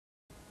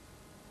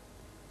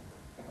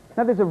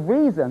Now, there's a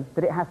reason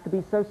that it has to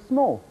be so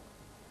small.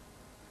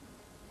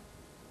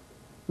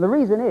 The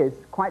reason is,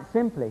 quite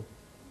simply,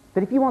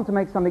 that if you want to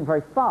make something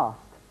very fast,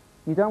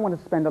 you don't want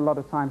to spend a lot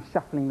of time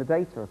shuffling the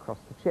data across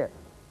the chip.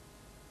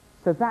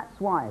 So that's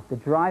why the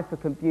drive for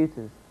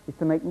computers is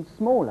to make them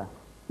smaller,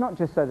 not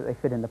just so that they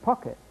fit in the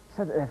pocket,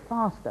 so that they're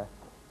faster.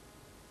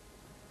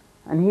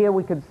 And here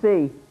we can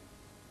see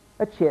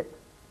a chip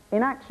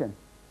in action.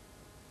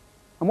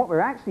 And what we're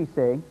actually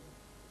seeing,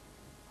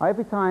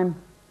 every time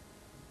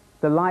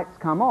the lights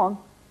come on,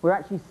 we're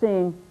actually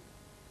seeing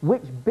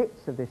which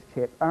bits of this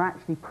chip are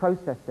actually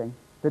processing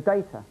the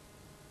data.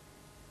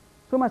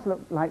 It's almost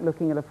like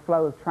looking at a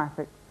flow of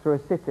traffic through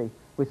a city.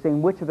 We're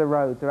seeing which of the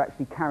roads are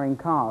actually carrying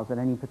cars at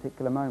any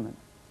particular moment.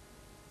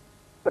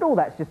 But all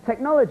that's just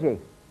technology.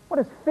 What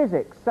does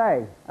physics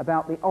say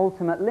about the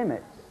ultimate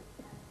limits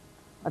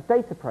of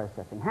data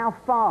processing? How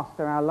fast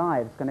are our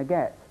lives going to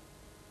get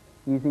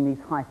using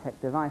these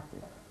high-tech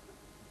devices?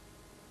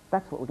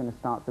 That's what we're going to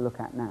start to look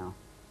at now.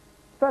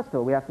 First of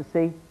all, we have to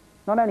see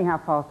not only how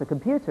fast a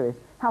computer is,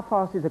 how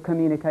fast is a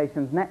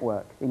communications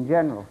network in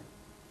general.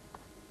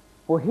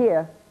 Well,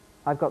 here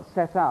I've got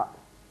set up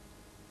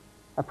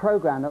a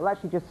program that will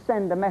actually just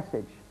send a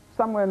message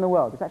somewhere in the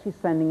world. It's actually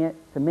sending it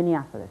to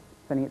Minneapolis,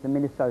 sending it to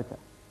Minnesota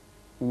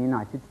in the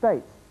United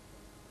States.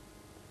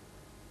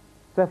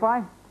 So if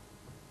I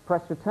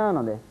press return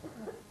on this,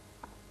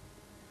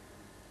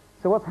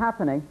 so what's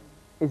happening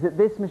is that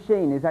this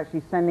machine is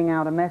actually sending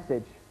out a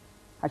message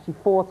actually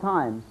 4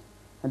 times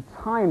and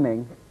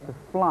timing the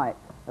flight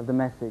of the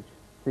message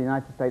to the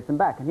United States and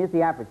back. And here's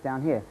the average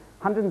down here,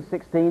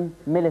 116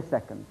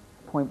 milliseconds,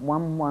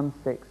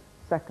 0.116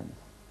 seconds.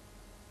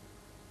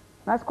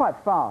 That's quite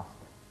fast,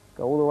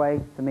 go all the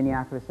way to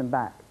Minneapolis and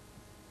back.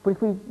 But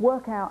if we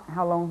work out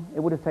how long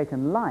it would have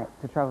taken light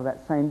to travel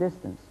that same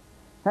distance,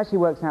 it actually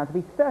works out to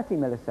be 30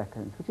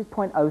 milliseconds, which is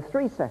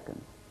 0.03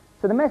 seconds.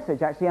 So the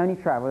message actually only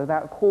traveled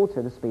about a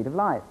quarter the speed of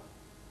light.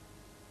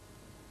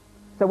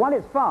 So while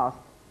it's fast,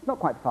 it's not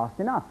quite fast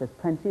enough. There's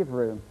plenty of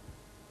room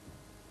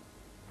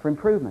for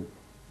improvement.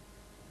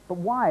 But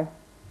why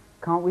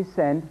can't we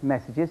send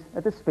messages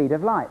at the speed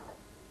of light?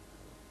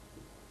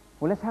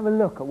 Well, let's have a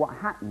look at what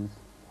happens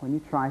when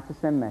you try to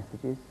send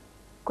messages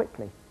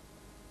quickly.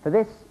 For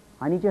this,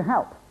 I need your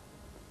help.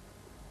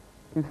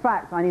 In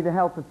fact, I need the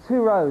help of 2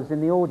 rows in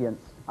the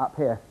audience up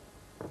here.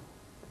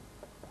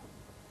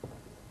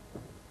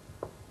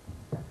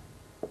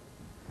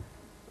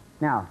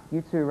 Now,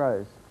 you 2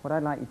 rows, what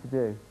I'd like you to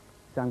do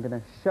is I'm going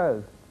to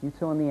show you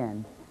 2 on the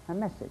end a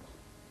message.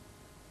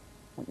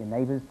 I want your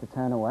neighbors to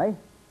turn away.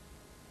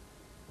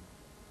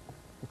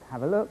 Just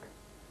have a look,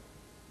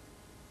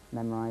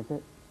 memorize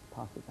it,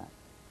 pass it back.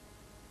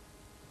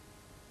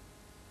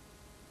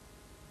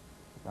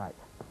 Right.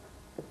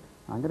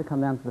 I'm going to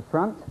come down to the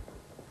front.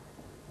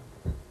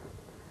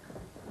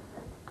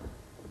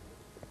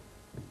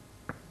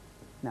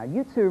 Now,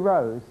 you 2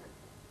 rows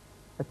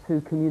are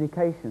 2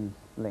 communications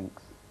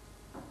links.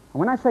 And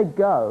when I say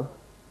go,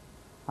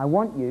 I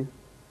want you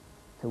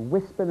to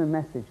whisper the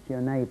message to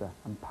your neighbor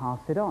and pass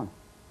it on.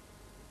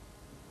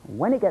 And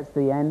when it gets to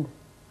the end,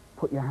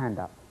 put your hand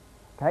up.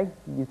 Okay?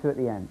 You 2 at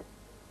the end.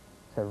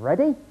 So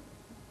ready?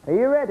 Are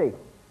you ready?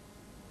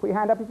 Put your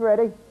hand up if you're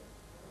ready.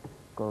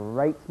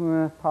 Great.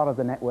 Part of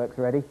the network's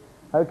ready.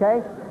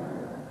 Okay?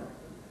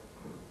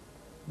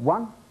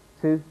 1,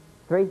 2,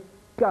 3,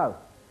 go.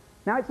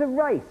 Now it's a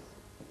race,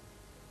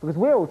 because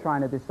we're all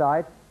trying to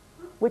decide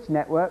which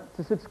network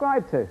to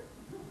subscribe to.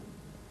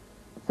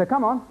 So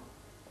come on,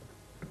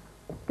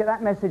 get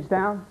that message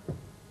down.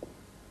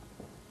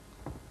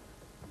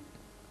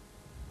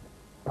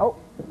 Oh,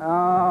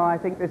 I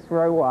think this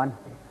row won.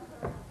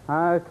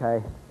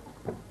 Okay.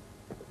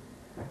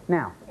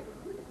 Now,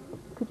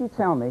 could you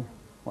tell me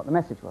what the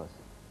message was?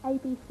 A,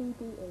 B, C,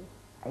 D, E.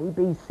 A,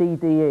 B, C,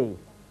 D, E.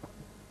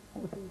 A,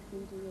 B, C,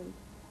 D, E.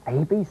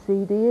 A, B,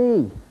 C, D,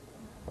 E.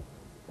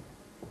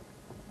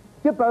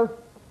 You're both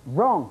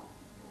wrong.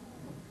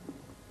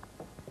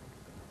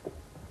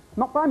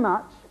 Not by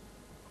much.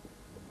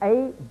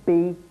 A,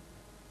 B,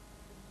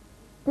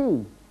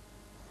 D,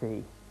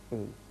 C, E.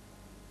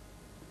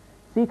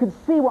 So you can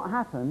see what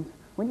happens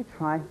when you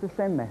try to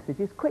send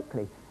messages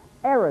quickly.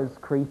 Errors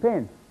creep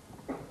in.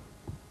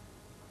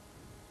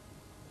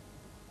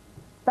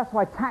 That's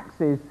why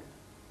taxis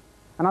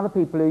and other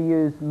people who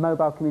use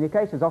mobile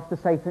communications often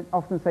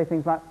say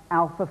things like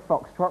Alpha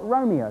Foxtrot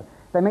Romeo.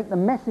 They make the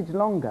message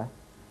longer.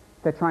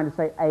 They're trying to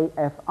say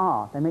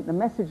AFR. They make the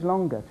message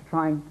longer to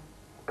try and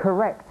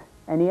correct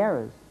any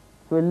errors,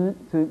 to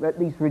at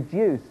least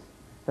reduce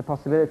the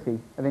possibility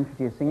of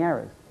introducing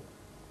errors.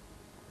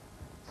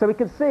 So we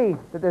can see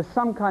that there's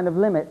some kind of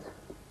limit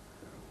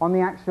on the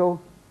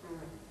actual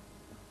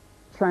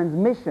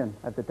transmission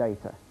of the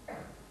data.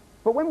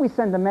 But when we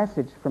send a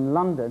message from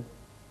London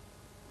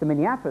to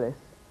Minneapolis,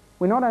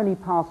 we're not only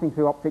passing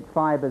through optic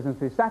fibers and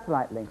through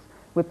satellite links,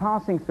 we're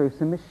passing through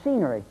some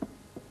machinery,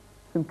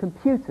 some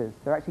computers.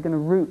 They're actually going to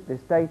route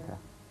this data.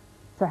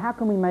 So how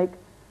can we make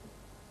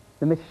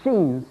the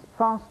machines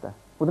faster?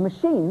 Well, the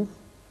machines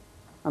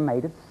are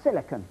made of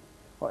silicon.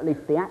 or at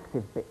least the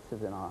active bits of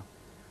them are.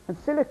 And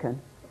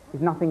silicon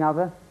is nothing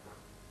other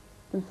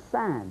than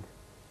sand.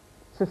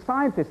 So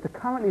scientists are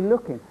currently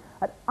looking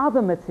at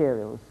other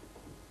materials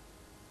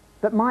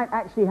that might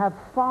actually have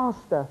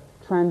faster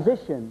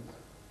transitions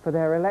for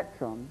their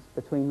electrons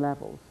between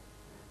levels,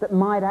 that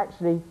might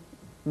actually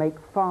make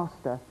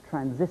faster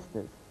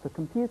transistors for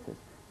computers.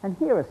 And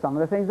here are some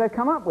of the things they've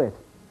come up with.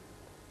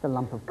 The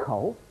lump of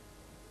coal.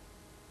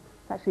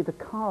 Actually, the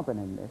carbon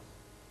in this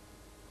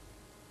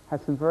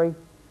has some very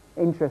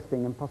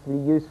interesting and possibly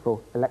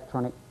useful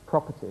electronic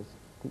properties.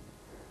 The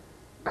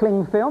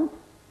cling film.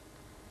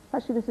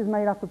 Actually, this is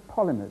made up of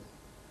polymers.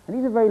 And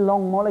these are very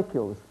long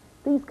molecules.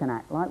 These can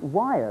act like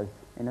wires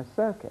in a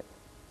circuit.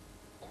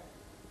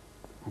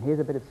 And here's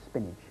a bit of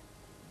spinach.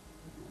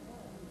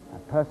 Now,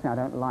 personally, I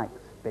don't like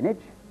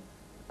spinach,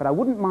 but I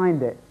wouldn't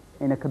mind it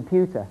in a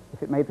computer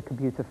if it made the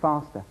computer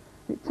faster.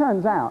 It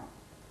turns out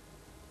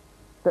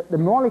that the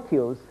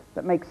molecules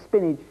that make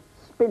spinach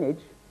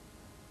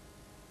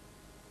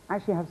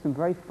actually have some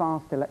very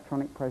fast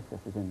electronic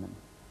processes in them.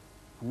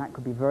 And that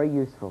could be very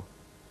useful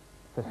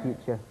for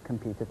future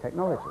computer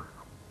technology.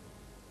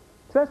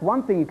 So that's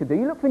one thing you could do.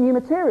 You look for new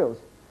materials.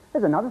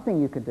 There's another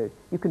thing you could do.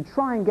 You can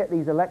try and get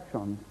these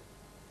electrons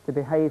to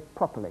behave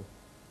properly.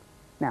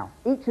 Now,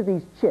 each of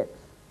these chips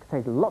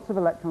contains lots of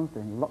electrons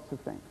doing lots of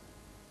things.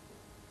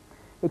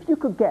 If you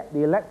could get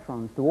the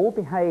electrons to all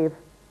behave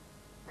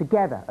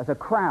together as a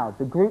crowd,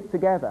 to group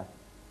together,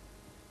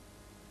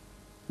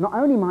 not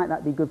only might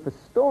that be good for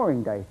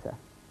storing data,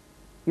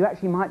 you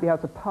actually might be able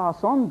to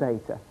pass on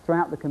data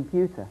throughout the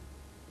computer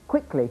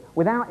quickly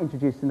without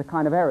introducing the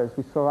kind of errors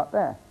we saw up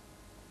there.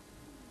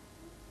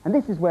 And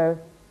this is where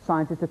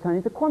scientists are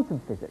turning to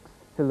quantum physics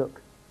to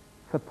look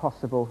for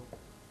possible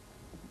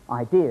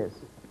ideas.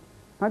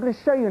 I'm going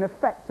to show you an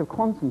effect of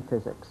quantum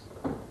physics,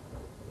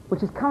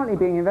 which is currently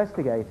being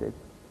investigated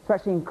to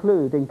actually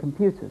include in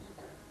computers.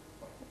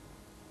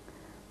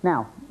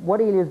 Now, what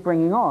Ilya is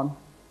bringing on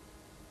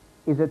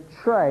is a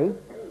tray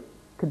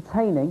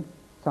containing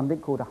something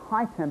called a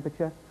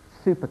high-temperature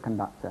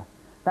superconductor.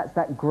 That's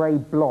that grey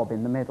blob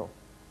in the middle.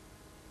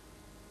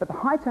 But the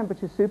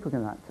high-temperature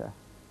superconductor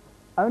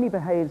only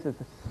behaves as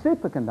a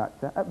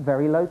superconductor at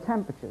very low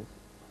temperatures.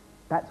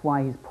 That's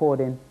why he's poured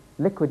in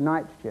liquid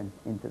nitrogen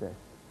into this.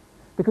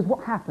 Because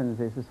what happens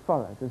is as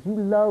follows. As you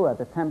lower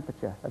the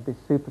temperature of this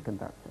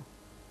superconductor,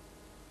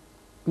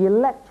 the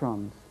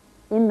electrons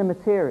in the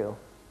material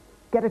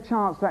get a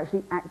chance to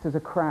actually act as a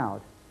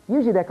crowd.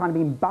 Usually they're kind of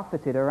being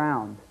buffeted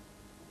around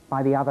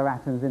by the other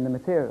atoms in the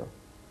material.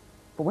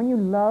 But when you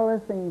lower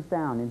things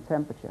down in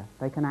temperature,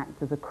 they can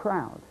act as a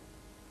crowd.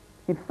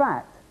 In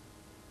fact,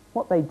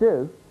 what they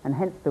do, and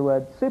hence the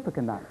word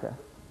superconductor,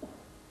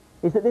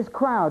 is that this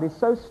crowd is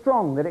so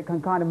strong that it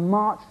can kind of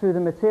march through the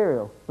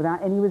material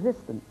without any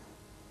resistance.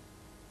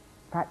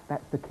 In fact,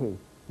 that's the key.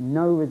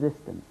 No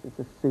resistance. It's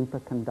a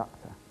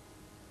superconductor.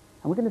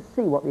 And we're going to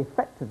see what the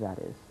effect of that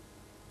is.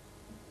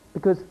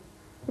 Because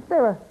if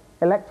there are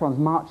electrons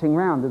marching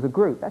around as a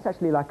group, that's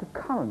actually like a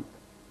current.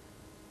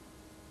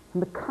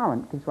 And the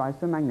current gives rise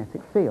to a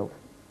magnetic field.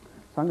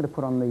 So I'm going to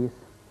put on these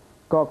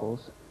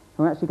goggles,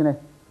 and we're actually going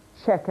to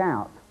check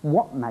out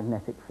what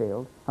magnetic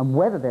field and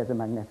whether there's a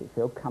magnetic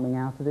field coming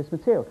out of this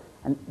material,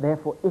 and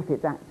therefore if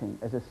it's acting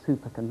as a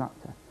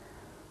superconductor.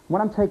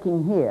 What I'm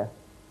taking here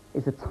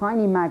is a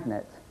tiny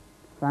magnet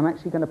that I'm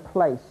actually going to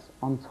place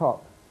on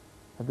top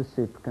of the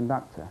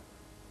superconductor.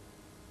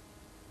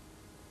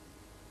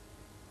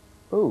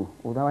 Ooh,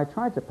 although I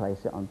tried to place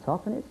it on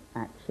top and it's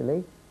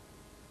actually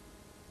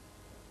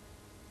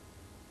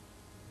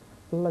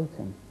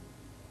floating.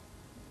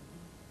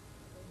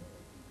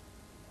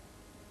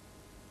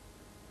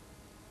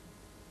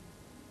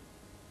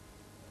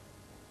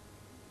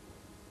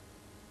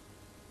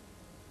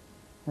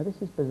 Now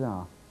this is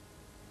bizarre,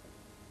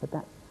 but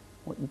that's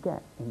what you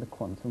get in the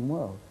quantum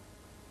world.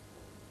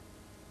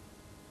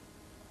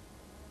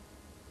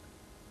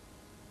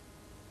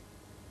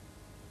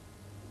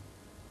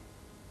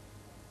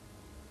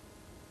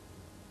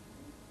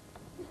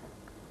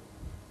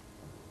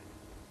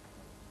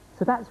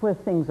 So that's where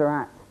things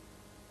are at.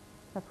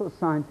 That's what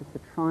scientists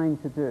are trying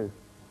to do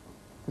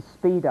to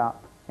speed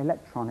up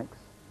electronics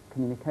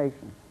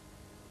communication.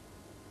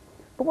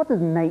 But what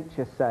does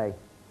nature say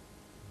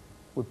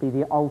would be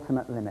the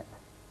ultimate limit?